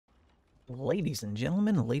Ladies and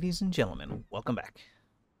gentlemen, welcome back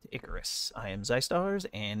to Icarus. I am Zystars,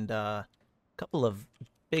 and a couple of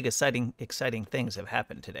big, exciting things have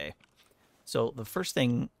happened today. So the first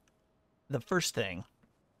thing,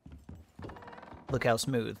 look how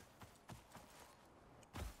smooth.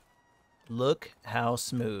 Look how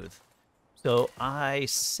smooth. So I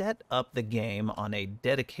set up the game on a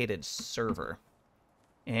dedicated server,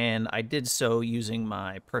 and I did so using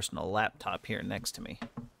my personal laptop here next to me.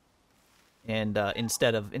 And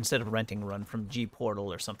instead of renting Run from G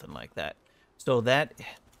Portal or something like that. So that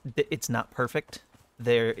it's not perfect.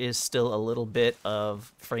 There is still a little bit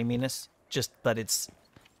of framiness, but it's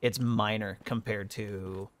minor compared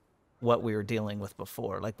to what we were dealing with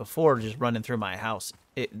before. Like before, just running through my house,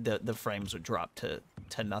 the frames would drop to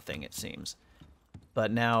nothing, it seems. But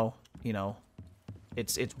now,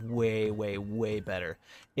 it's way better.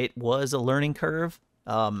 It was a learning curve.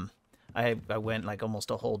 I went like almost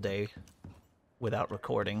a whole day without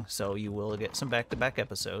recording, so you will get some back-to-back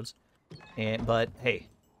episodes. But hey,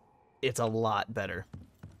 it's a lot better.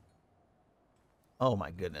 Oh my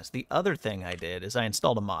goodness. The other thing I did is I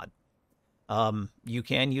installed a mod. You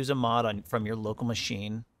can use a mod from your local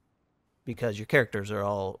machine because your characters are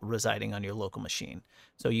all residing on your local machine.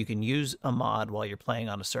 So you can use a mod while you're playing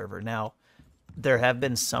on a server. Now, there have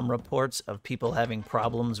been some reports of people having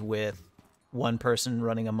problems with one person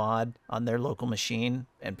running a mod on their local machine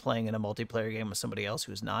and playing in a multiplayer game with somebody else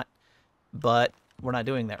who's not. But we're not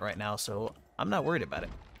doing that right now, so I'm not worried about it.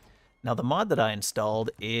 Now, the mod that I installed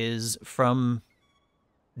is from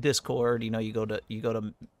Discord. You go to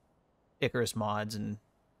Icarus mods, and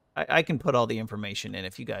I can put all the information in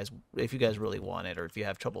if you guys really want it, or if you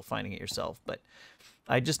have trouble finding it yourself. But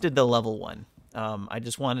I just did the level 1. I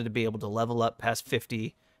just wanted to be able to level up past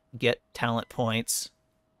 50, get talent points.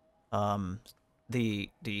 The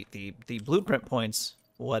blueprint points,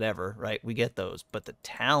 whatever, right? We get those, but the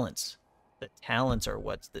talents are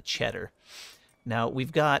what's the cheddar. Now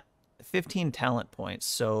we've got 15 talent points,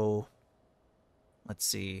 so let's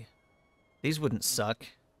see. These wouldn't suck.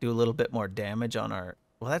 Do a little bit more damage on our.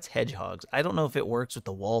 Well, that's hedgehogs. I don't know if it works with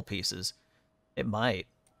the wall pieces. It might,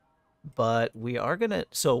 but we are gonna.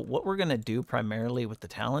 So what we're gonna do primarily with the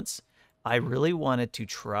talents, I really wanted to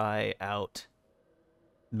try out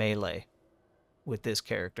melee with this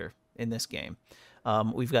character in this game.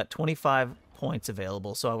 We've got 25 points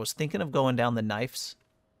available, so I was thinking of going down the knives,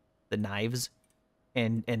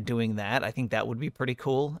 and doing that. I think that would be pretty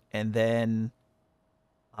cool. And then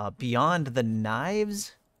beyond the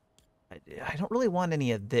knives, I don't really want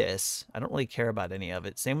any of this. I don't really care about any of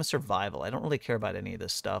it. Same with survival. I don't really care about any of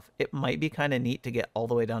this stuff. It might be kind of neat to get all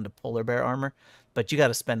the way down to polar bear armor, but you got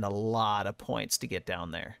to spend a lot of points to get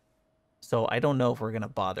down there. So I don't know if we're going to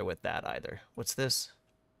bother with that either. What's this?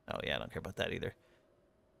 Oh, yeah, I don't care about that either.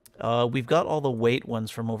 We've got all the weight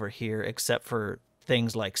ones from over here, except for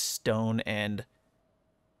things like stone and...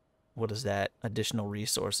 what is that? Additional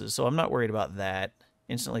resources. So I'm not worried about that.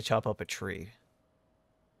 Instantly chop up a tree.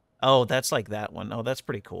 Oh, that's like that one. Oh, that's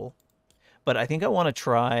pretty cool. But I think I want to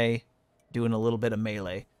try doing a little bit of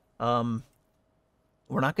melee. We're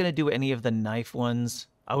not going to do any of the knife ones.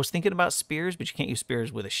 I was thinking about spears, but you can't use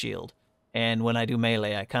spears with a shield. And when I do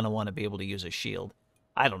melee, I kind of want to be able to use a shield.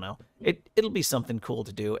 I don't know. It'll be something cool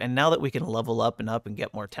to do. And now that we can level up and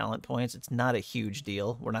get more talent points, it's not a huge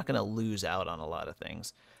deal. We're not going to lose out on a lot of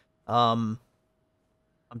things. I'm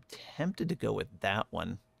tempted to go with that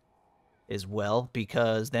one as well,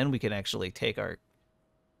 because then we can actually take our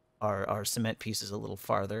cement pieces a little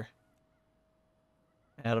farther.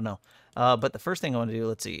 I don't know. But the first thing I want to do,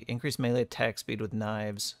 let's see, increase melee attack speed with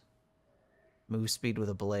knives, move speed with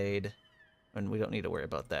a blade, and we don't need to worry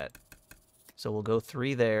about that. So we'll go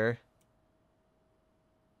 3 there.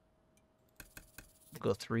 We'll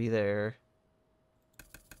go 3 there.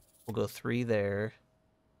 We'll go 3 there.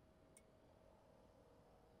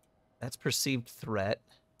 That's perceived threat.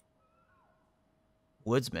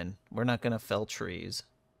 Woodsman. We're not going to fell trees.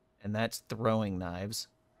 And that's throwing knives.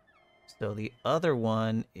 So the other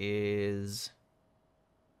one is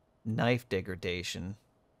knife degradation.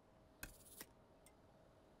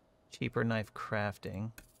 Cheaper knife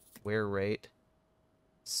crafting. Wear rate.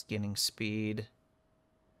 Skinning speed.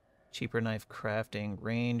 Cheaper knife crafting.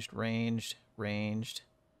 Ranged.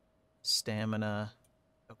 Stamina.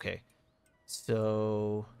 Okay.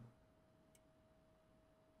 So...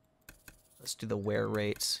 let's do the wear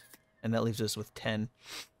rates, and that leaves us with 10.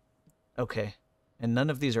 Okay, and none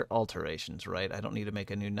of these are alterations, right? I don't need to make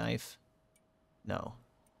a new knife? No.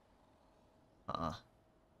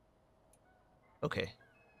 Okay.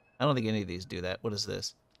 I don't think any of these do that. What is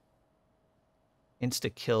this?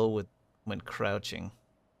 Insta-kill when crouching.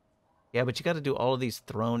 Yeah, but you got to do all of these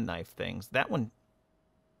thrown knife things. That one,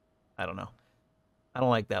 I don't know. I don't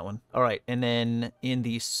like that one. All right, and then in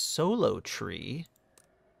the solo tree,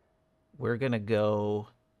 we're going to go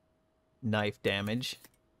knife damage,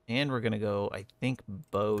 and we're going to go, I think,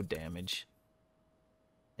 bow damage.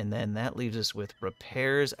 And then that leaves us with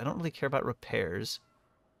repairs. I don't really care about repairs.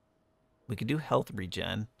 We could do health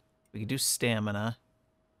regen. We could do stamina.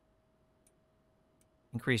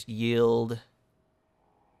 Increased yield.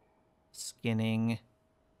 Skinning.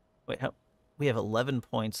 Wait, how? We have 11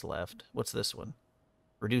 points left. What's this one?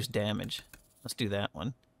 Reduce damage. Let's do that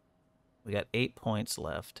one. We got 8 points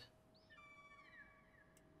left.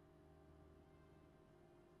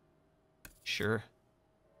 Sure.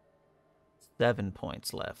 7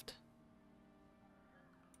 points left.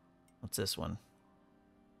 What's this one?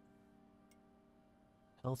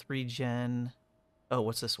 Health regen. Oh,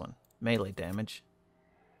 what's this one? Melee damage.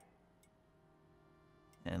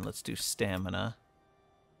 And let's do stamina.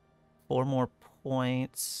 4 more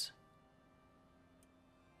points.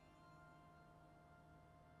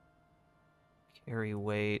 Carry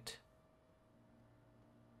weight.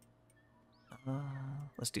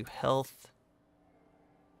 Let's do health.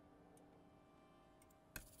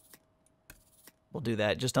 We'll do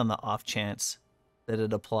that just on the off chance that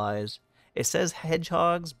it applies. It says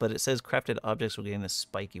hedgehogs, but it says crafted objects will gain a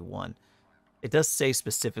spiky 1. It does say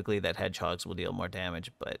specifically that hedgehogs will deal more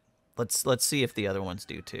damage, but let's see if the other ones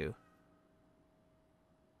do too.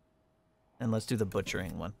 And let's do the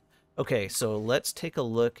butchering one. Okay, so let's take a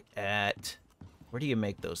look at, where do you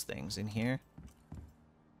make those things? In here?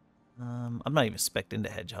 I'm not even spec'd into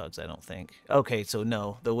hedgehogs, I don't think. Okay, so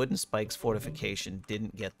no, the wooden spikes fortification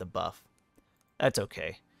didn't get the buff. That's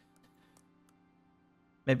okay.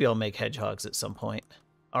 Maybe I'll make hedgehogs at some point.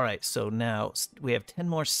 All right, so now we have 10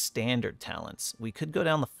 more standard talents. We could go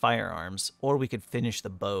down the firearms, or we could finish the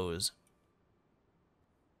bows.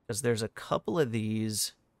 Because there's a couple of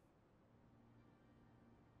these.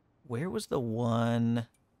 Where was the one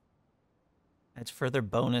that's further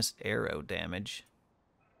bonus arrow damage?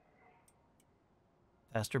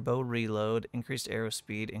 Faster bow reload, increased arrow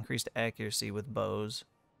speed, increased accuracy with bows.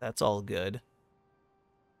 That's all good.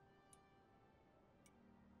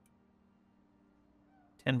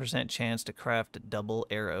 10% chance to craft double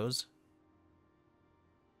arrows.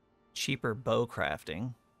 Cheaper bow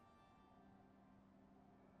crafting.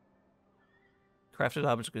 Crafted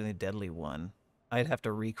objects with a deadly 1. I'd have to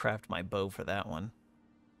recraft my bow for that one.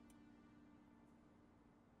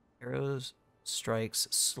 Arrows, strikes,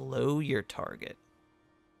 slow your target.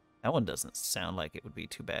 That one doesn't sound like it would be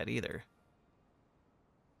too bad either.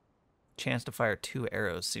 Chance to fire 2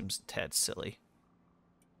 arrows seems a tad silly.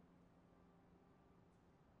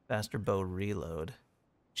 Faster bow reload.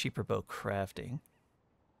 Cheaper bow crafting.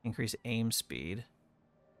 Increase aim speed.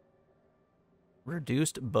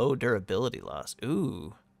 Reduced bow durability loss.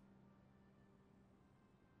 Ooh.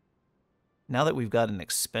 Now that we've got an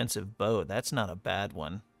expensive bow, that's not a bad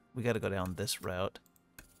one. We got to go down this route.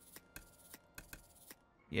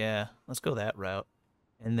 Yeah, let's go that route.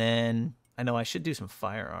 And then, I know I should do some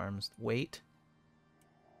firearms. Weight.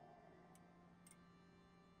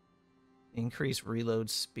 Increase reload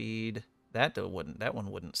speed. That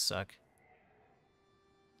one wouldn't suck.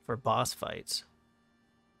 For boss fights.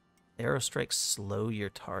 Arrow strikes slow your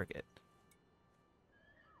target.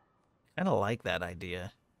 Kind of like that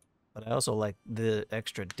idea. But I also like the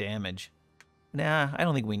extra damage. Nah, I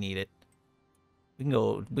don't think we need it. We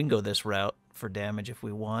can go this route for damage if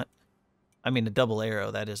we want. I mean, a double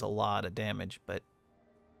arrow, that is a lot of damage, but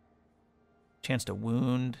chance to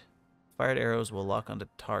wound. Fired arrows will lock onto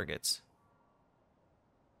targets.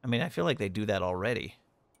 I mean, I feel like they do that already.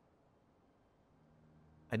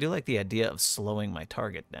 I do like the idea of slowing my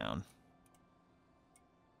target down.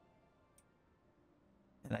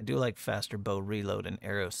 And I do like faster bow reload and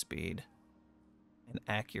arrow speed. And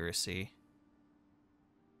accuracy.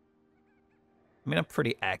 I mean, I'm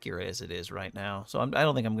pretty accurate as it is right now, so I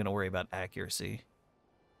don't think I'm going to worry about accuracy.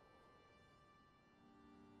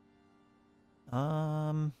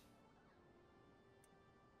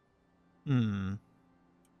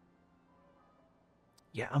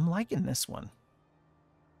 Yeah, I'm liking this one.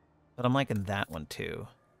 But I'm liking that one too.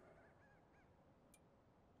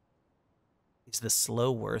 Is the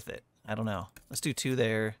slow worth it? I don't know. Let's do 2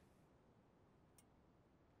 there.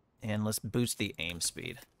 And let's boost the aim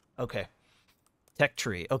speed. Okay. Tech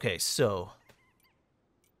tree. Okay, so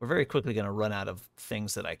we're very quickly going to run out of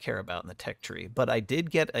things that I care about in the tech tree. But I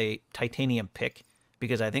did get a titanium pick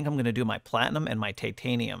because I think I'm going to do my platinum and my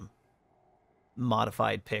titanium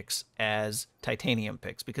modified picks as titanium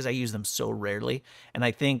picks because I use them so rarely. And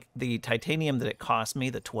I think the titanium that it cost me,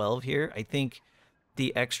 the 12 here, I think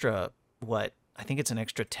the extra, what? I think it's an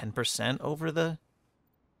extra 10% over the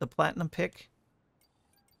platinum pick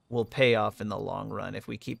will pay off in the long run if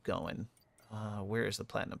we keep going. Where is the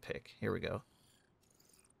platinum pick? Here we go.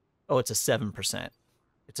 Oh, it's a 7%.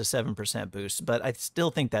 It's a 7% boost, but I still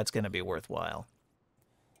think that's going to be worthwhile.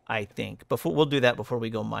 I think. We'll do that before we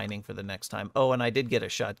go mining for the next time. Oh, and I did get a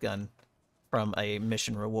shotgun from a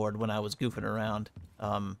mission reward when I was goofing around,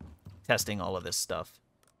 testing all of this stuff.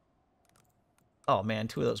 Oh man,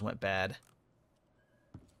 2 of those went bad.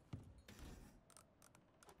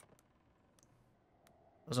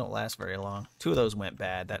 Those don't last very long. 2 of those went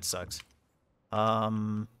bad. That sucks.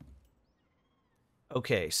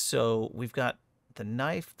 Okay, so we've got the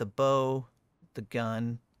knife, the bow, the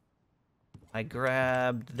gun. I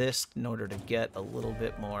grabbed this in order to get a little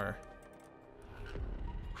bit more...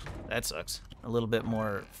 That sucks. A little bit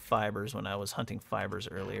more fibers when I was hunting fibers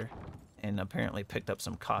earlier. And apparently picked up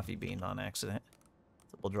some coffee bean on accident.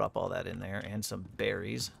 So we'll drop all that in there. And some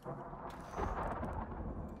berries.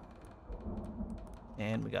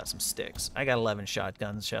 And we got some sticks. I got 11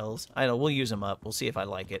 shotgun shells. I know, we'll use them up. We'll see if I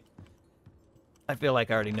like it. I feel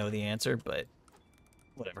like I already know the answer, but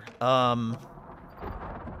whatever.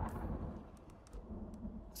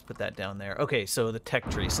 Let's put that down there. Okay, so the tech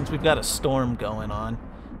tree. Since we've got a storm going on,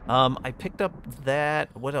 I picked up that...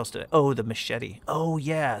 What else did I... Oh, the machete. Oh,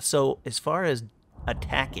 yeah. So as far as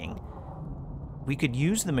attacking, we could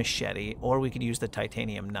use the machete or we could use the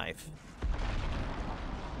titanium knife.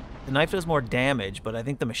 The knife does more damage, but I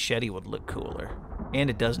think the machete would look cooler. And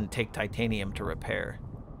it doesn't take titanium to repair.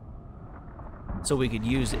 So we could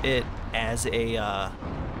use it as a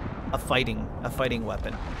fighting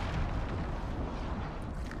weapon.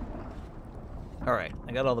 Alright,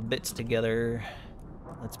 I got all the bits together.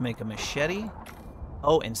 Let's make a machete.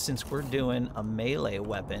 Oh, and since we're doing a melee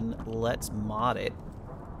weapon, let's mod it.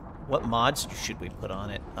 What mods should we put on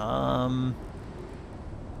it?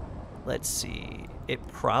 Let's see. It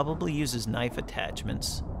probably uses knife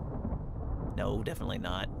attachments. No, definitely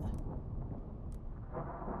not.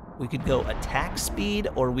 We could go attack speed,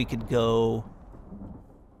 or we could go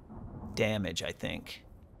damage, I think.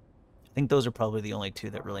 I think those are probably the only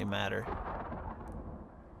 2 that really matter.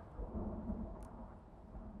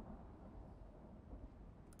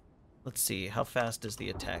 Let's see, how fast is the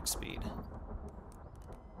attack speed?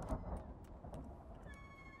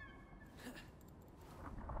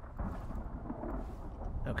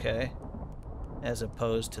 Okay. As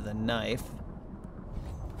opposed to the knife.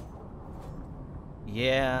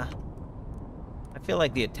 Yeah. I feel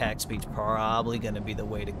like the attack speed's probably going to be the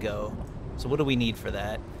way to go. So what do we need for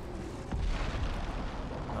that?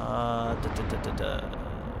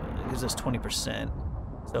 It gives us 20%.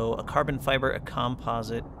 So a carbon fiber, a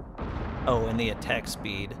composite. Oh, and the attack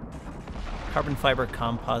speed. Carbon fiber,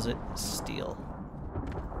 composite, steel.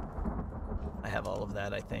 I have all of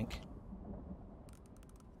that, I think.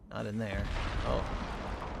 Not in there. Oh.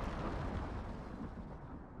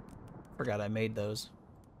 Forgot I made those.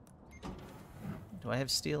 Do I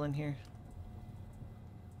have steel in here?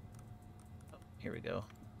 Oh, here we go.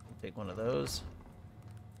 We'll take one of those.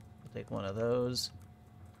 We'll take one of those.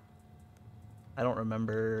 I don't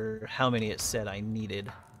remember how many it said I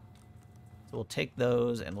needed. So we'll take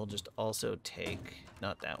those, and we'll just also take...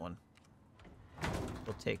 Not that one.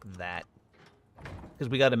 We'll take that. Because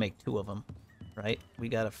we got to make 2 of them, right? We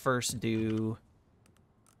got to first do...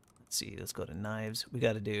 Let's see, let's go to knives. We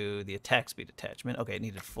got to do the attack speed attachment. Okay, it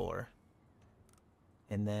needed 4.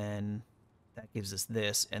 And then that gives us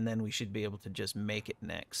this, and then we should be able to just make it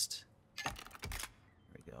next. There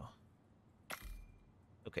we go.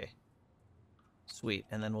 Okay. Sweet.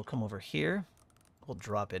 And then we'll come over here. We'll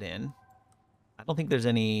drop it in. I don't think there's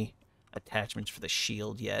any attachments for the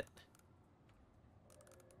shield yet.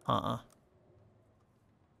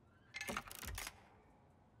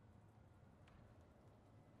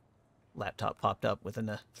 Laptop popped up with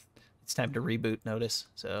an it's time to reboot notice.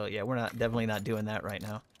 So yeah, we're definitely not doing that right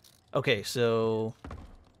now. Okay, so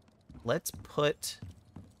let's put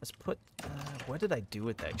what did I do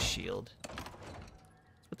with that shield?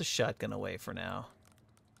 Let's put the shotgun away for now.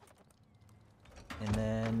 And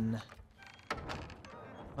then,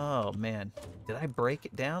 oh man, did I break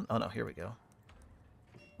it down? Oh no, here we go.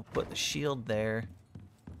 We'll put the shield there.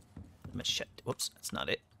 Machete. Whoops, that's not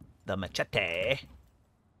it. The machete.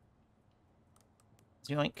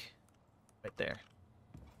 Yoink. Right there.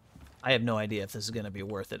 I have no idea if this is going to be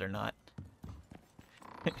worth it or not.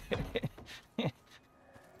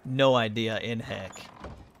 No idea in heck.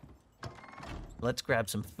 Let's grab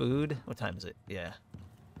some food. What time is it? Yeah.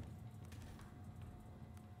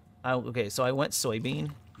 Okay, so I went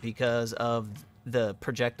soybean because of the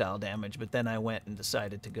projectile damage, but then I went and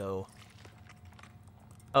decided to go...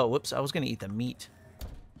 Oh, whoops, I was going to eat the meat.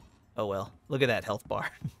 Oh, well. Look at that health bar.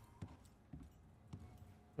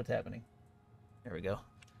 What's happening? There we go.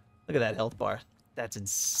 Look at that health bar. That's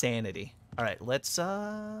insanity. All right, let's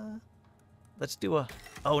do a...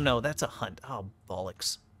 Oh, no, that's a hunt. Oh,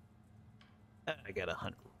 bollocks. I gotta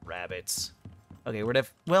hunt rabbits. Okay, we're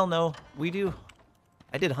well, no, we do...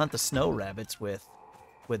 I did hunt the snow rabbits with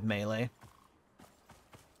melee.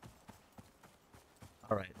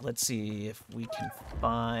 All right, let's see if we can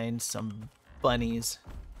find some bunnies.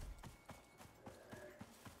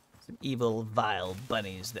 Some evil, vile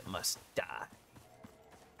bunnies that must die.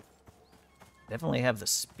 Definitely have the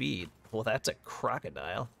speed. Well, that's a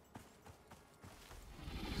crocodile.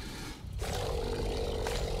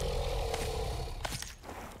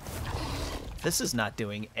 This is not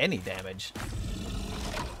doing any damage.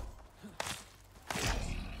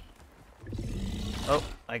 Oh,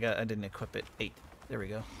 I didn't equip it. 8. There we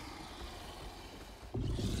go.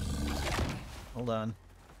 Hold on.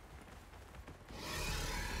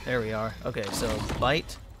 There we are. Okay, so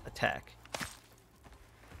bite, attack.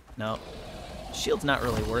 No. Shield's not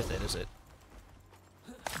really worth it, is it?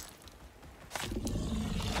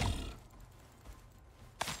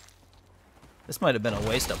 This might have been a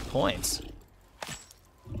waste of points.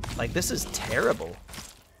 Like, this is terrible.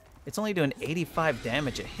 It's only doing 85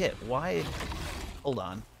 damage a hit. Why? Hold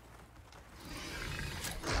on.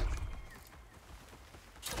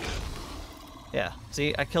 Yeah,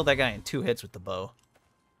 see, I killed that guy in 2 hits with the bow.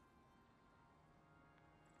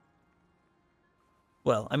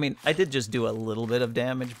 Well, I mean, I did just do a little bit of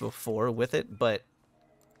damage before with it, but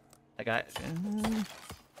I got...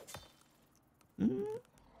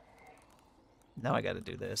 Now I gotta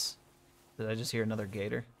do this. Did I just hear another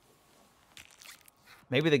gator?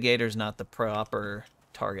 Maybe the gator's not the proper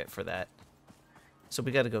target for that. So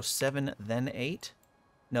we gotta go 7, then 8?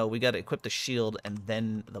 No, we gotta equip the shield and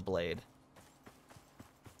then the blade.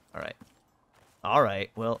 Alright. Alright,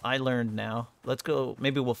 well, I learned now. Let's go,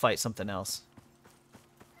 maybe we'll fight something else.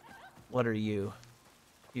 What are you?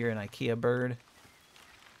 You're an IKEA bird?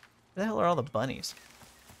 Where the hell are all the bunnies?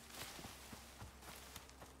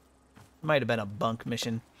 Might have been a bunk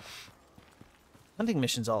mission. Hunting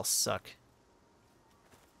missions all suck.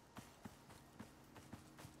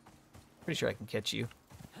 Pretty sure I can catch you.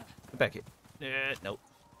 Get back here. Nope.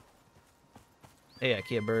 Hey,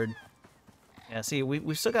 IKEA bird. Yeah, see,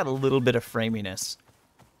 we've still got a little bit of framiness,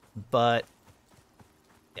 but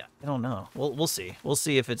yeah, I don't know. We'll see. We'll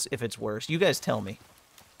see if it's worse. You guys tell me.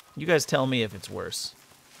 You guys tell me if it's worse.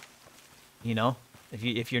 You know,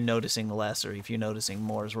 if you're noticing less or if you're noticing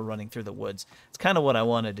more as we're running through the woods. It's kind of what I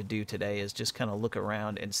wanted to do today, is just kind of look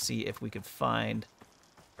around and see if we could find,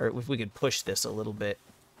 or if we could push this a little bit.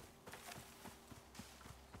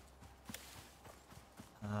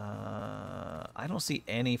 I don't see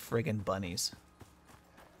any friggin' bunnies.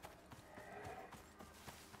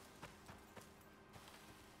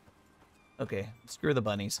 Okay, screw the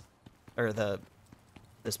bunnies. Or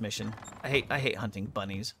this mission. I hate hunting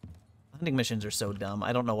bunnies. Hunting missions are so dumb.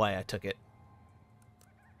 I don't know why I took it.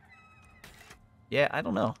 Yeah, I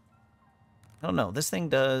don't know. I don't know. This thing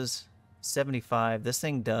does 75. This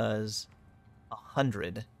thing does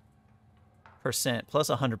 100% plus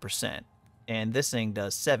 100%. And this thing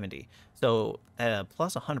does 70. So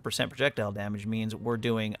plus 100% projectile damage means we're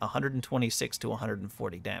doing 126 to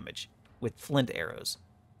 140 damage with flint arrows,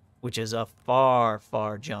 which is a far,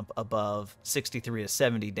 far jump above 63 to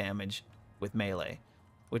 70 damage with melee,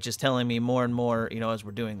 which is telling me more and more, you know, as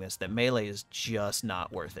we're doing this, that melee is just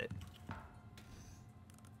not worth it.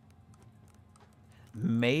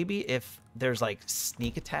 Maybe if there's like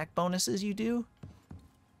sneak attack bonuses you do,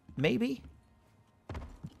 maybe.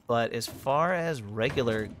 But as far as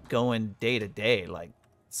regular going day to day, like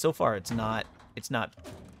so far it's not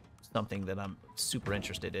something that I'm super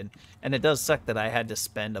interested in. And it does suck that I had to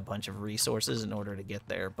spend a bunch of resources in order to get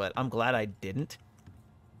there, but I'm glad I didn't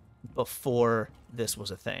before this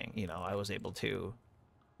was a thing. You know, I was able to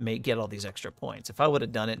get all these extra points. If I would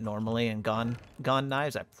have done it normally and gone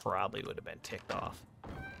knives, I probably would have been ticked off.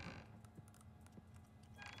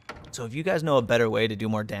 So if you guys know a better way to do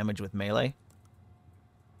more damage with melee,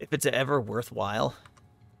 if it's ever worthwhile,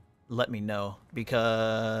 let me know,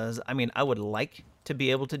 because I mean, I would like to be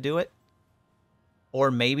able to do it, or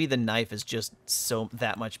maybe the knife is just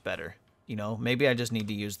that much better. You know, maybe I just need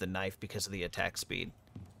to use the knife because of the attack speed.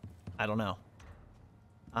 I don't know.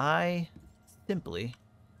 I simply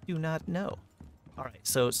do not know. All right,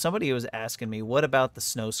 so somebody was asking me, what about the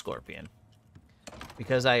snow scorpion?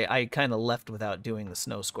 Because I kind of left without doing the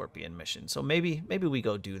snow scorpion mission. So maybe we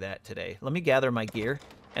go do that today. Let me gather my gear,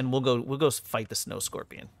 and we'll go fight the snow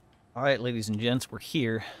scorpion. All right, ladies and gents, we're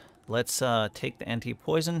here. Let's take the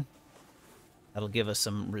anti-poison. That'll give us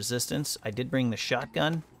some resistance. I did bring the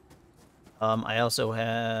shotgun. I also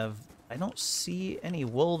have... I don't see any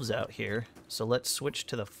wolves out here, so let's switch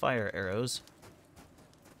to the fire arrows.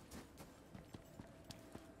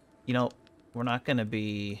 You know, we're not going to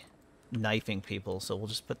be knifing people, so we'll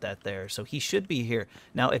just put that there. So he should be here.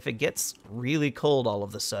 Now, if it gets really cold all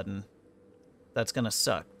of a sudden, that's going to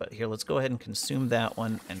suck. But here, let's go ahead and consume that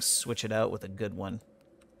one and switch it out with a good one.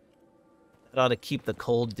 That ought to keep the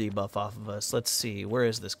cold debuff off of us. Let's see, where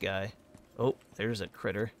is this guy? Oh, there's a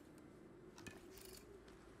critter.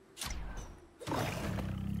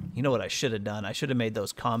 You know what I should have done? I should have made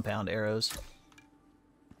those compound arrows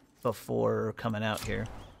before coming out here.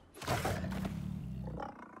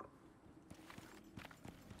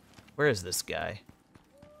 Where is this guy?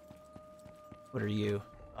 What are you?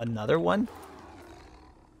 Another one?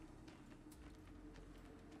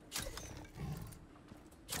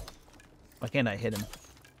 Why can't I hit him?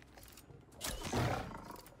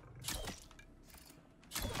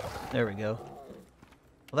 There we go.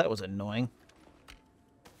 Well, that was annoying.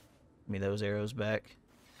 Give me those arrows back.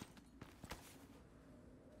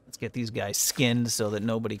 Let's get these guys skinned so that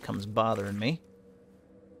nobody comes bothering me.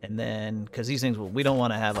 And then, because these things, we don't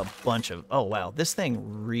want to have a bunch of... Oh, wow. This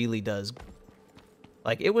thing really does...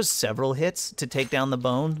 Like, it was several hits to take down the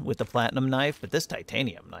bone with the platinum knife, but this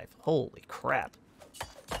titanium knife, holy crap.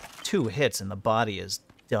 2 hits and the body is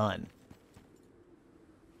done.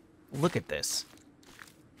 Look at this.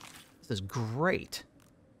 This is great.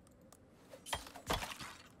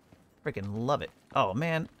 Freaking love it. Oh,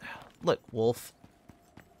 man. Look, wolf.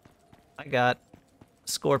 I got a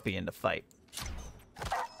scorpion to fight.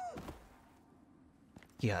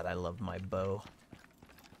 God, I love my bow.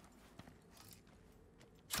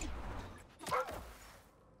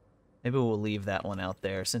 Maybe we'll leave that one out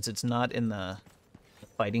there since it's not in the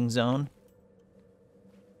fighting zone.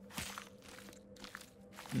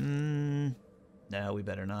 No, we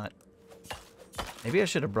better not. Maybe I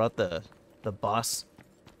should have brought the boss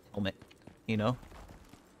helmet, you know?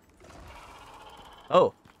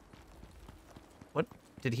 Oh. What?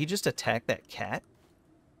 Did he just attack that cat?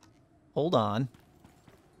 Hold on.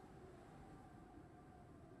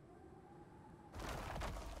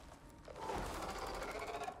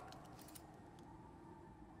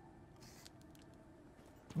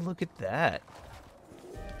 Look at that.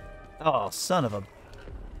 Oh, son of a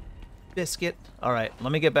biscuit. All right,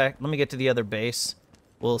 let me get back. Let me get to the other base.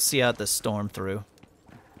 We'll see out this storm through.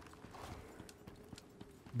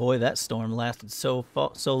 Boy, that storm lasted so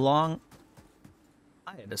long.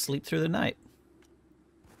 I had to sleep through the night.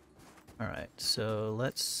 All right, so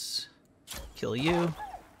let's kill you.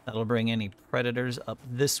 That'll bring any predators up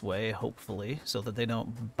this way, hopefully, so that they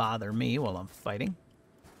don't bother me while I'm fighting.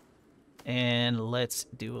 And let's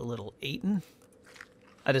do a little eating.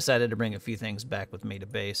 I decided to bring a few things back with me to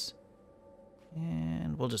base.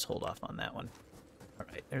 And we'll just hold off on that one.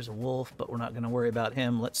 Alright, there's a wolf, but we're not going to worry about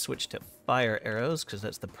him. Let's switch to fire arrows, because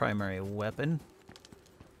that's the primary weapon.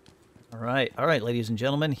 Alright, ladies and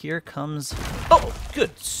gentlemen, here comes... Oh,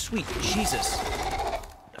 good, sweet Jesus.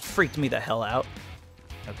 That freaked me the hell out.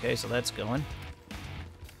 Okay, so that's going.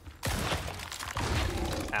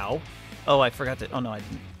 Ow. Oh, I forgot to... Oh, no, I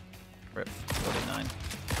didn't. Rip, 49.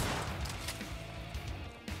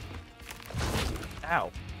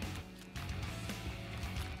 Ow.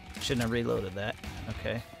 Shouldn't have reloaded that.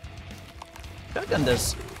 Okay. Shotgun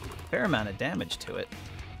does a fair amount of damage to it.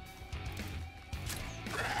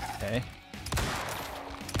 Okay.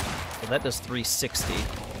 So that does 360.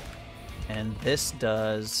 And this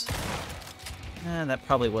does... that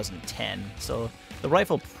probably wasn't 10. So the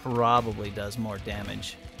rifle probably does more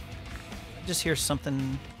damage. I just hear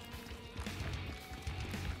something...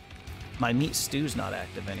 My meat stew's not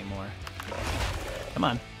active anymore. Come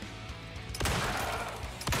on.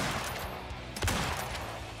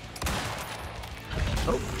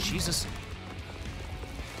 Oh, Jesus.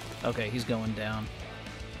 Okay, he's going down.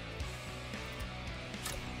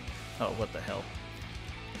 Oh, what the hell?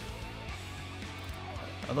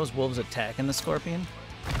 Are those wolves attacking the scorpion?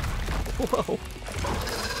 Whoa.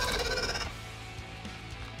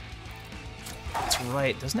 That's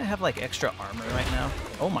right. Doesn't it have, like, extra armor right now?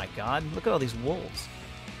 Oh my god, look at all these wolves.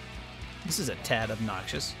 This is a tad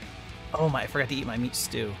obnoxious. Oh my, I forgot to eat my meat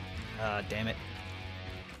stew. Damn it.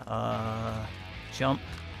 Jump.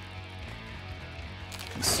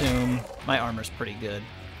 Consume. My armor's pretty good.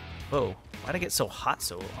 Whoa, why'd I get so hot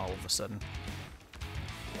so all of a sudden?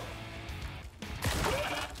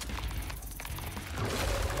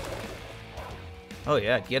 Oh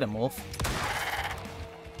yeah, get him, Wolf.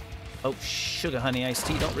 Oh, sugar honey iced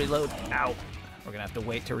tea, don't reload. Ow. We're gonna have to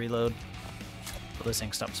wait to reload. Well, this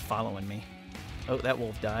thing stops following me. Oh, that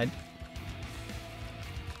wolf died.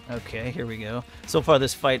 Okay, here we go. So far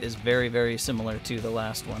this fight is very, very similar to the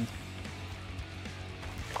last one.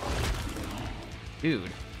 Dude.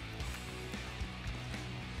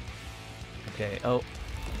 Okay, oh.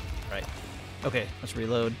 Right. Okay, let's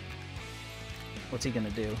reload. What's he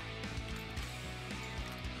gonna do?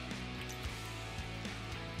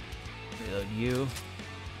 Reload you.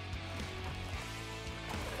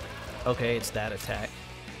 Okay, it's that attack.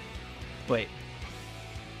 Wait.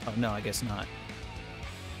 Oh, no, I guess not.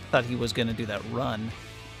 Thought he was gonna do that run.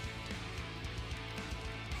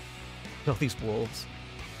 Kill these wolves.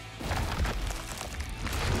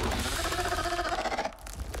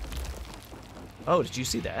 Oh, did you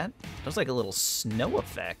see that? That was like a little snow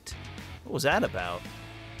effect. What was that about?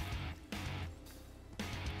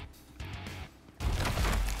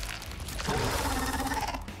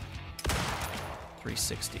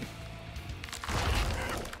 $360.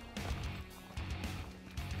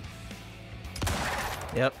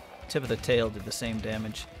 Yep, tip of the tail did the same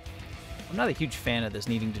damage. I'm not a huge fan of this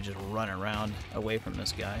needing to just run around away from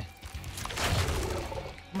this guy.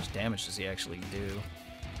 How much damage does he actually do?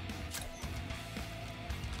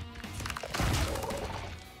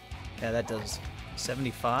 Yeah, that does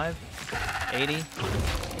 75, 80.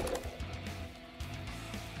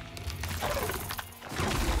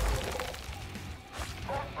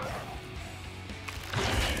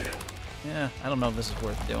 Yeah, I don't know if this is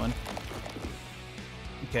worth doing.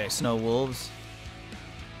 Okay, snow wolves.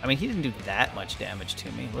 I mean, he didn't do that much damage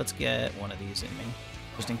to me. Let's get one of these in me,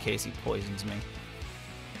 just in case he poisons me.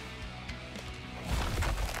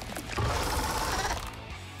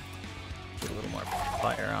 Get a little more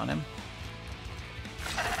fire on him.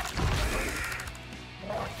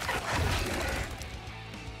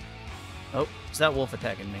 Oh, is that wolf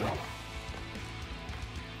attacking me? Here,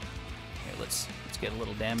 let's get a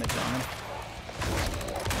little damage on him.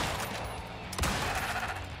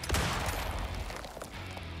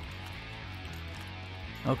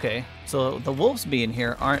 Okay, so the wolves being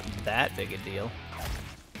here aren't that big a deal.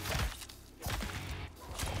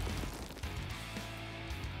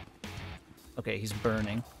 Okay, he's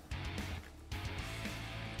burning.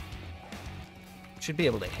 Should be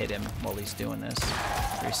able to hit him while he's doing this.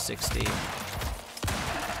 360.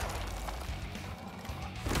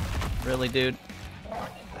 Really, dude?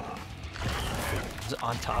 He's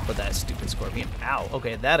on top of that stupid scorpion. Ow.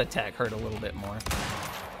 Okay, that attack hurt a little bit more.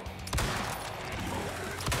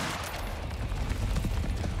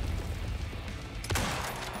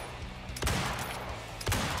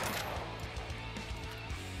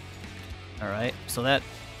 Alright, so that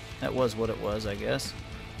was what it was, I guess.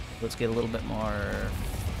 Let's get a little bit more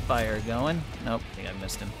fire going. Nope, I think I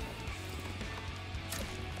missed him.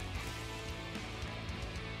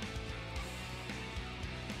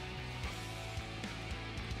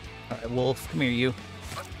 Alright, wolf, come here, you.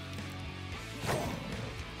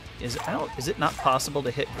 Is it not possible to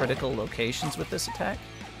hit critical locations with this attack?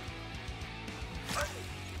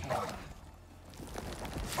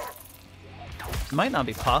 It might not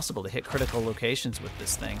be possible to hit critical locations with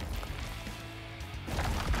this thing.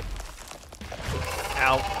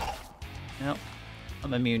 Ow. Nope.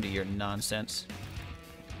 I'm immune to your nonsense.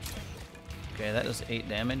 Okay, that does 8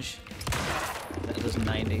 damage. That does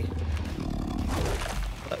 90.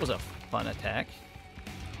 That was a fun attack.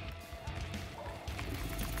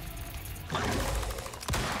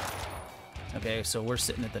 Okay, so we're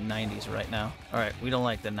sitting at the 90s right now. Alright, we don't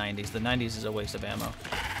like the 90s. The 90s is a waste of ammo.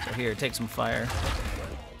 So here, take some fire.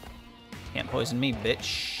 Can't poison me,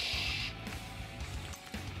 bitch.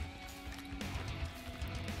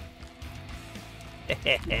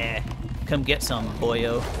 Come get some,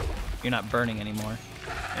 boyo. You're not burning anymore.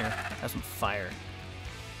 Here, have some fire.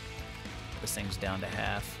 This thing's down to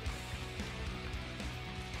half.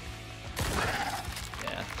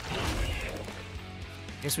 Yeah.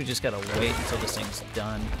 Guess we just gotta wait until this thing's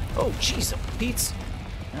done. Oh, jeez, Pete's.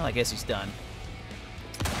 Well, I guess he's done.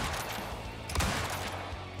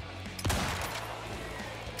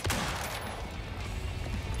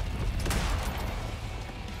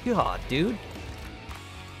 God, dude.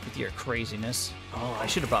 With your craziness. Oh, I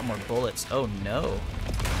should have brought more bullets. Oh, no.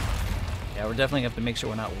 Yeah, we're definitely going to have to make sure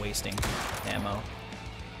we're not wasting ammo.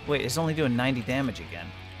 Wait, it's only doing 90 damage again.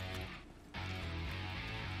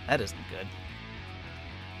 That isn't good.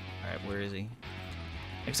 Alright, where is he?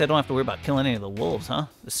 I guess I don't have to worry about killing any of the wolves, huh?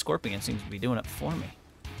 The scorpion seems to be doing it for me.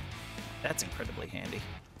 That's incredibly handy.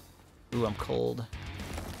 Ooh, I'm cold.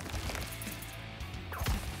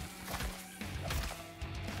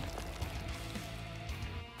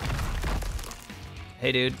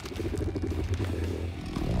 Hey, dude.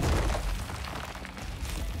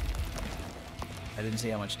 I didn't see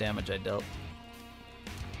how much damage I dealt.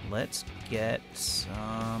 Let's get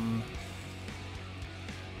some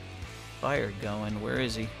fire going. Where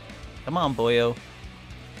is he? Come on, boyo.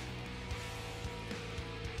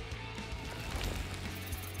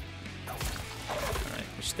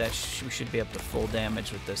 Alright, we should be up to full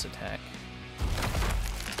damage with this attack.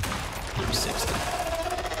 360.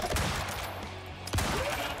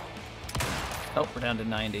 Oh, we're down to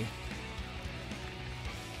 90.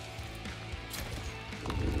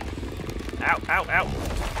 Ow, ow, ow!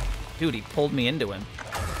 Dude, he pulled me into him.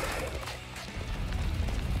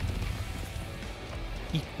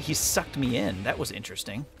 He sucked me in. That was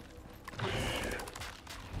interesting.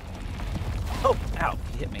 Oh, ow,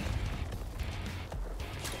 he hit me.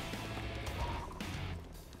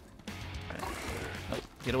 Right. Oh,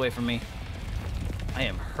 get away from me. I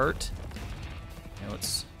am hurt. Now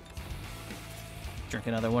let's drink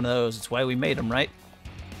another one of those. It's why we made them, right?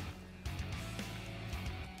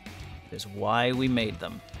 It is why we made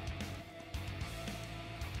them.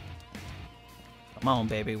 Come on,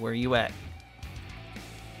 baby. Where you at?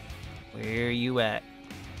 Where you at?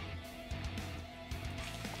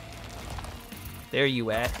 There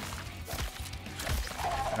you at.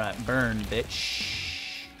 Alright, burn,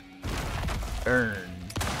 bitch. Burn.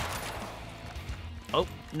 Oh,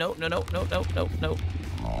 no, no, no, no, no, no, no.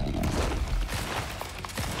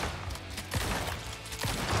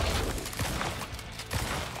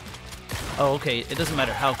 Oh, okay. It doesn't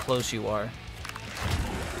matter how close you are. It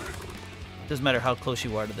doesn't matter how close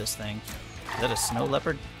you are to this thing. Is that a snow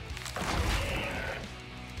leopard?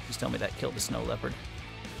 Please tell me that killed the snow leopard.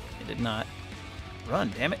 It did not.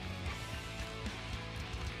 Run, damn it.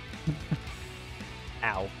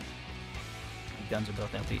 Ow. My guns are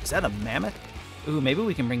both empty. Is that a mammoth? Ooh, maybe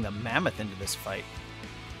we can bring the mammoth into this fight.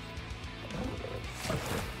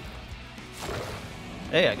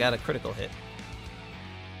 Hey, I got a critical hit.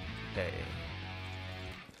 Okay.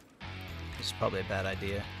 This is probably a bad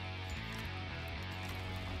idea.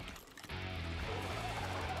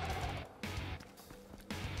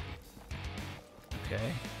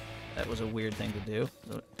 Okay. That was a weird thing to do.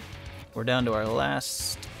 So we're down to our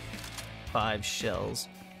last 5 shells.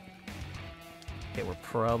 Okay, we're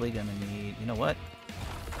probably gonna need... You know what?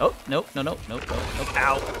 Oh, nope, no, no, nope, nope, nope.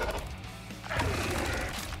 Ow!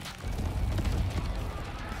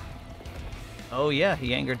 Oh yeah,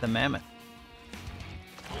 he angered the mammoth.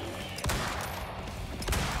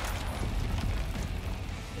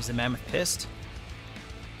 Is the mammoth pissed?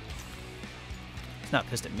 It's not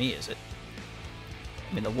pissed at me, is it?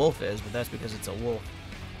 I mean, the wolf is, but that's because it's a wolf.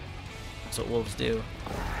 That's what wolves do.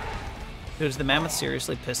 Dude, is the mammoth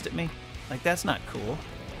seriously pissed at me? Like, that's not cool.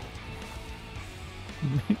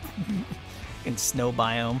 In snow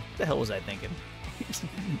biome. What the hell was I thinking?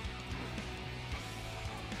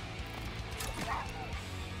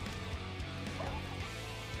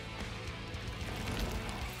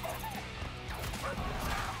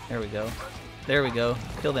 There we go. There we go.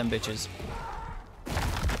 Kill them bitches.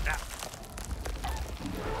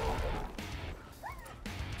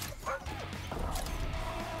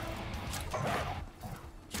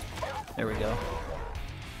 There we go.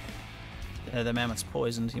 The mammoth's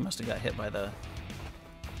poisoned. He must have got hit by the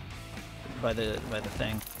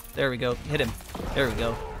thing. There we go. Hit him. There we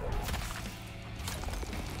go.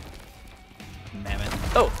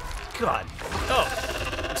 Mammoth. Oh, God.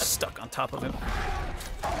 Oh, I'm stuck on top of him.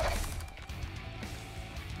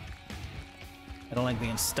 I don't like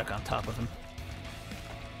being stuck on top of him.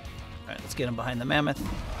 Alright, let's get him behind the mammoth.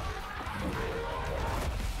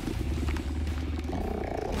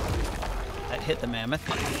 That hit the mammoth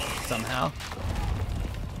somehow.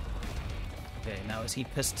 Okay, now is he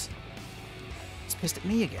pissed? He's pissed at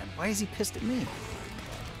me again. Why is he pissed at me?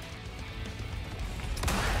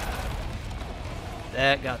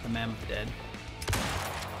 That got the mammoth dead.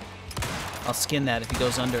 I'll skin that if he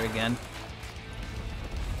goes under again.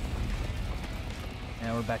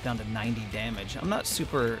 Now we're back down to 90 damage. I'm not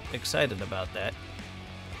super excited about that.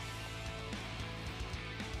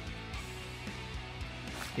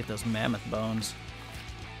 Get those mammoth bones.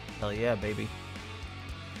 Hell yeah, baby.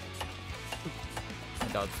 My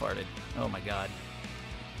dog farted. Oh my god.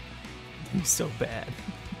 He's so bad.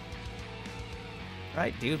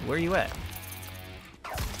 Right, dude, where you at?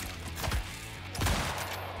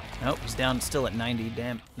 Nope, he's down still at 90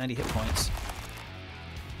 hit points.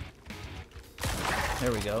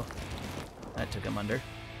 There we go. That took him under.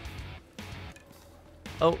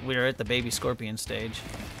 Oh, we're at the baby scorpion stage.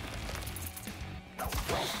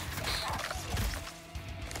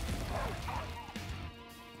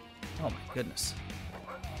 Oh my goodness.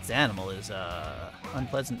 This animal is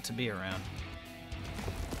unpleasant to be around.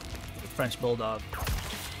 The French bulldog.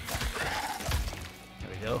 There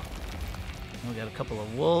we go. We got a couple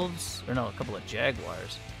of wolves, or no, a couple of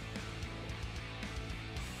jaguars.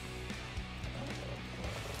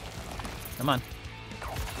 Come on.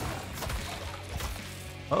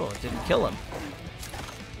 Oh, it didn't kill him.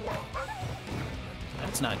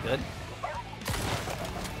 That's not good.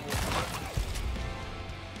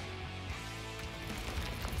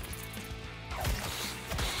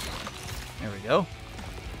 There we go.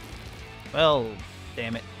 Well,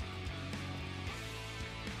 damn it.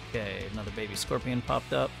 Okay, another baby scorpion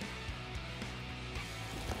popped up.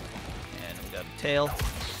 And we got a tail.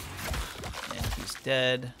 And he's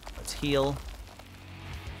dead. Let's heal.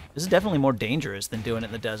 This is definitely more dangerous than doing it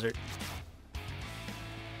in the desert.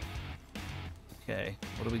 Okay,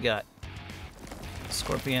 what do we got?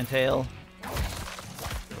 Scorpion tail.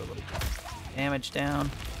 Throw a little damage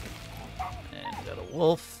down. And we got a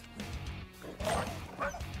wolf. A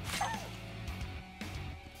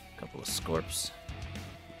couple of scorps.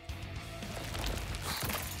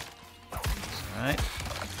 Alright.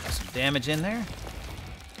 Some damage in there.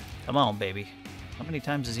 Come on, baby. How many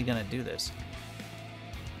times is he gonna do this?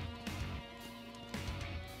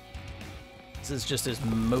 This is just his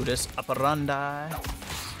modus operandi. A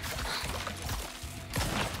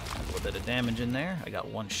little bit of damage in there. I got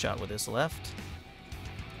one shot with this left.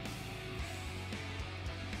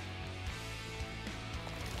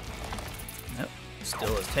 Nope.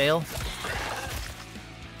 Still a tail.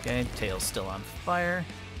 Okay, tail's still on fire.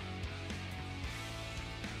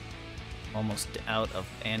 Almost out of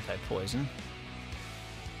anti-poison.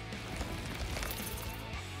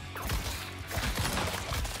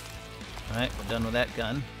 Alright, we're done with that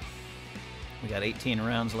gun. We got 18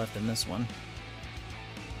 rounds left in this one.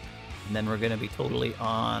 And then we're going to be totally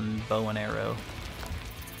on bow and arrow.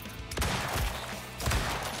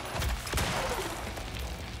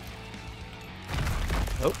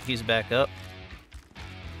 Oh, he's back up.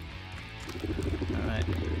 Alright.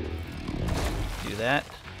 Do that.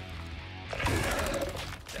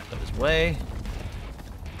 Back up his way.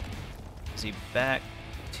 Is he back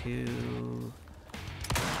to...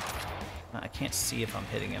 I can't see if I'm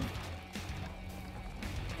hitting him.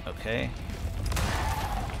 Okay.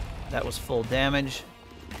 That was full damage.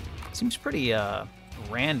 Seems pretty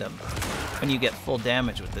random when you get full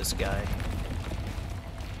damage with this guy.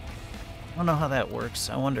 I don't know how that works.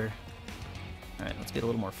 I wonder. Alright, let's get a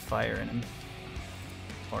little more fire in him.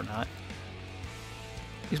 Or not.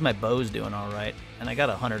 At least my bow's doing alright. And I got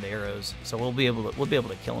 100 arrows, so we'll be able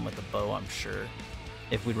to kill him with the bow, I'm sure.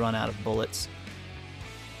 If we run out of bullets.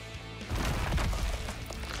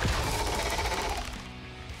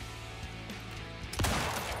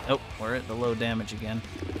 Nope, we're at the low damage again.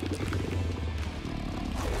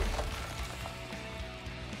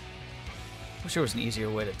 Wish there was an easier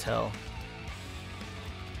way to tell.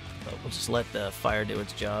 But we'll just let the fire do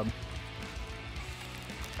its job.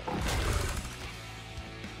 I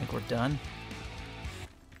think we're done.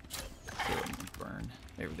 Feel it burn.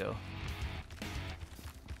 There we go.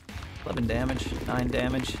 11 damage, 9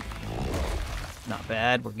 damage. Not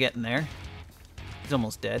bad, we're getting there. He's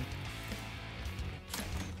almost dead.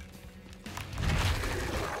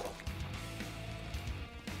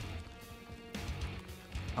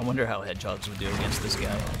 I wonder how hedgehogs would do against this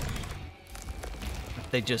guy.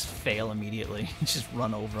 They just fail immediately. Just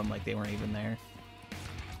run over them like they weren't even there.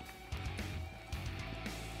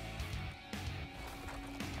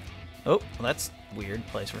 Oh, well, that's a weird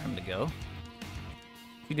place for him to go. What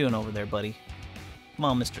you doing over there, buddy? Come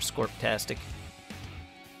on, Mr. Scorptastic.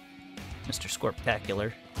 Mr.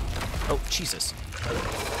 Scorptacular. Oh, Jesus.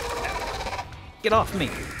 Get off me.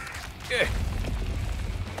 Ugh.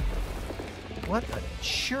 What a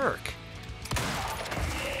jerk.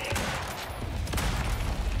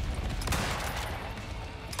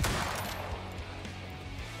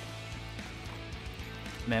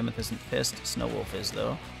 Mammoth isn't pissed. Snow Wolf is,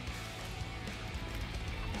 though.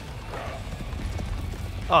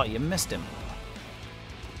 Oh, you missed him.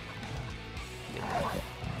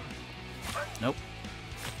 Nope.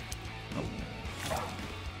 Nope.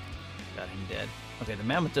 Got him dead. Okay, the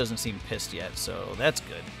mammoth doesn't seem pissed yet, so that's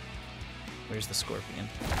good. Where's the scorpion?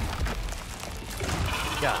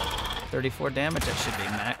 Got it. 34 damage, that should be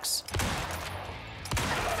max.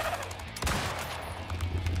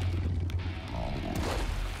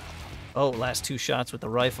 Oh, last 2 shots with the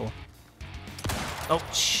rifle. Oh,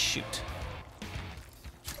 shoot.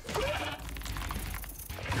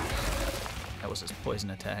 That was his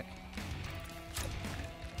poison attack.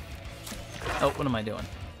 Oh, what am I doing?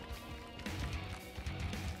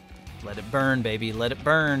 Let it burn, baby. Let it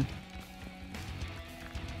burn.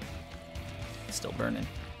 It's still burning.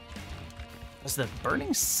 Does the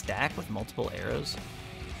burning stack with multiple arrows?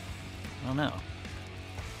 I don't know.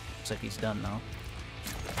 Looks like he's done, though.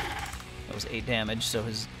 That was 8 damage, so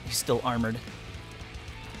he's still armored.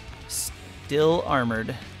 Still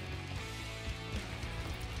armored.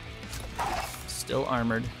 Still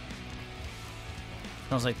armored.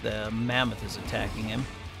 Sounds like the mammoth is attacking him.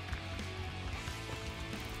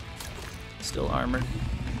 Still armored.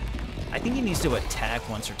 I think he needs to attack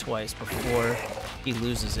once or twice before he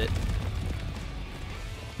loses it.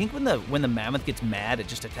 I think when the mammoth gets mad, it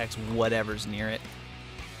just attacks whatever's near it.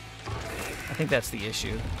 I think that's the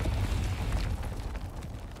issue.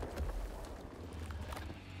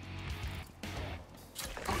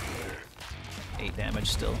 Eight damage,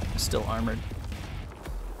 still armored.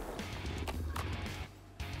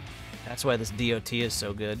 That's why this DOT is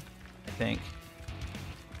so good, I think.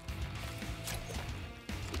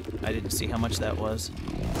 I didn't see how much that was.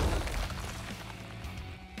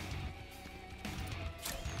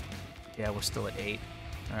 Yeah, we're still at 8.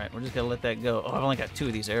 Alright, we're just gonna let that go. Oh, I've only got 2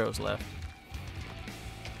 of these arrows left.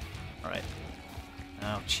 Alright.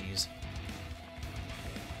 Oh, jeez.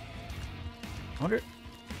 I wonder...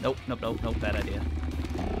 Nope, bad idea.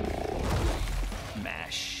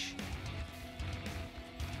 Mash.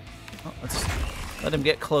 Oh, let's let him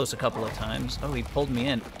get close a couple of times. Oh, he pulled me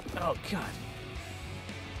in. Oh, God.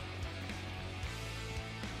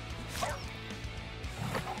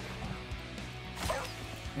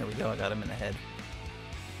 There we go, I got him in the head.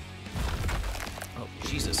 Oh,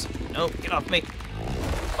 Jesus. No, get off me.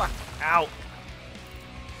 Fuck. Ow.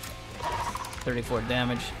 34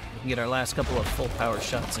 damage. We can get our last couple of full power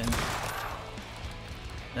shots in.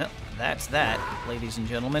 Well, that's that, ladies and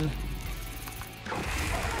gentlemen.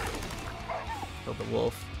 Kill the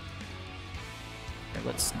wolf. Here,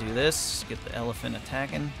 let's do this. Get the elephant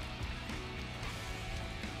attacking.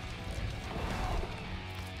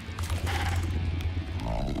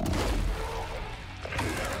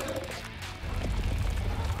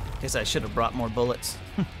 Guess I should have brought more bullets.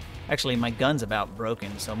 Actually, my gun's about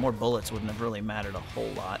broken, so more bullets wouldn't have really mattered a whole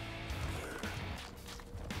lot.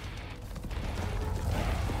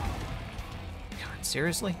 God,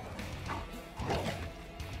 seriously?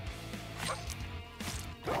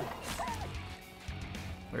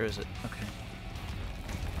 Where is it? Okay.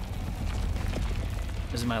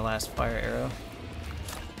 This is my last fire arrow.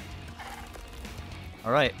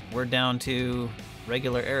 Alright, we're down to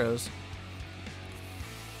regular arrows.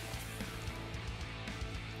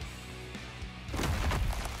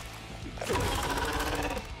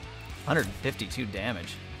 152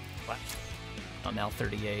 damage. Wow. Oh, now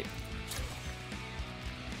 38.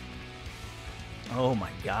 Oh my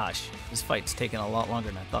gosh. This fight's taking a lot longer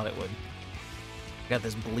than I thought it would. Got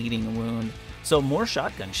this bleeding wound. So more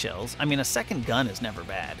shotgun shells. I mean, a second gun is never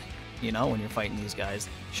bad, you know, when you're fighting these guys.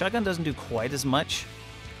 Shotgun doesn't do quite as much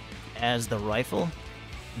as the rifle,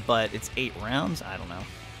 but it's 8 rounds. I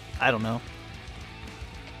don't know.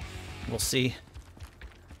 We'll see.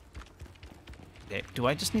 Okay, do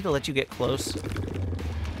I just need to let you get close?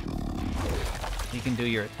 You can do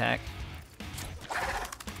your attack.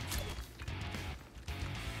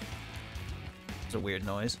 It's a weird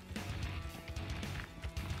noise.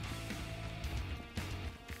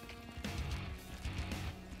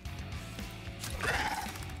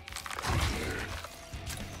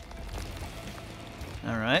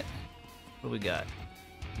 Alright. What do we got?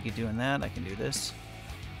 You keep doing that, I can do this.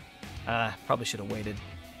 Probably should have waited.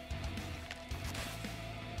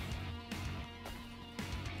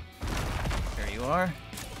 Are.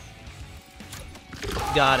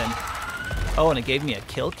 Got him. Oh, and it gave me a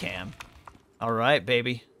kill cam. All right,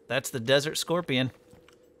 baby. That's the Desert Scorpion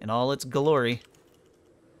in all its glory.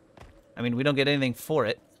 I mean, we don't get anything for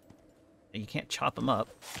it. You can't chop him up.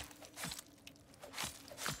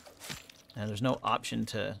 And there's no option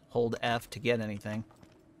to hold F to get anything.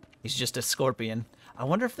 He's just a scorpion. I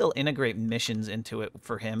wonder if they'll integrate missions into it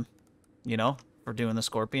for him. You know, for doing the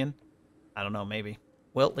scorpion. I don't know, maybe.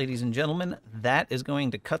 Well, ladies and gentlemen, that is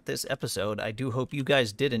going to cut this episode. I do hope you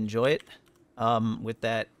guys did enjoy it. With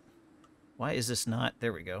that, why is this not?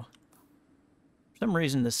 There we go. For some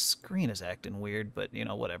reason, this screen is acting weird, but, you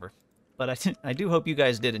know, whatever. But I do hope you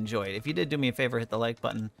guys did enjoy it. If you did, do me a favor, hit the like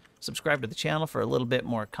button. Subscribe to the channel for a little bit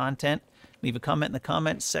more content. Leave a comment in the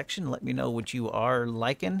comments section. Let me know what you are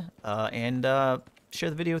liking. And share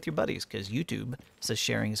the video with your buddies, because YouTube says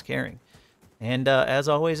sharing is caring. And as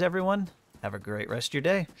always, everyone, have a great rest of your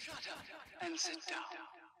day. Shut up and sit down.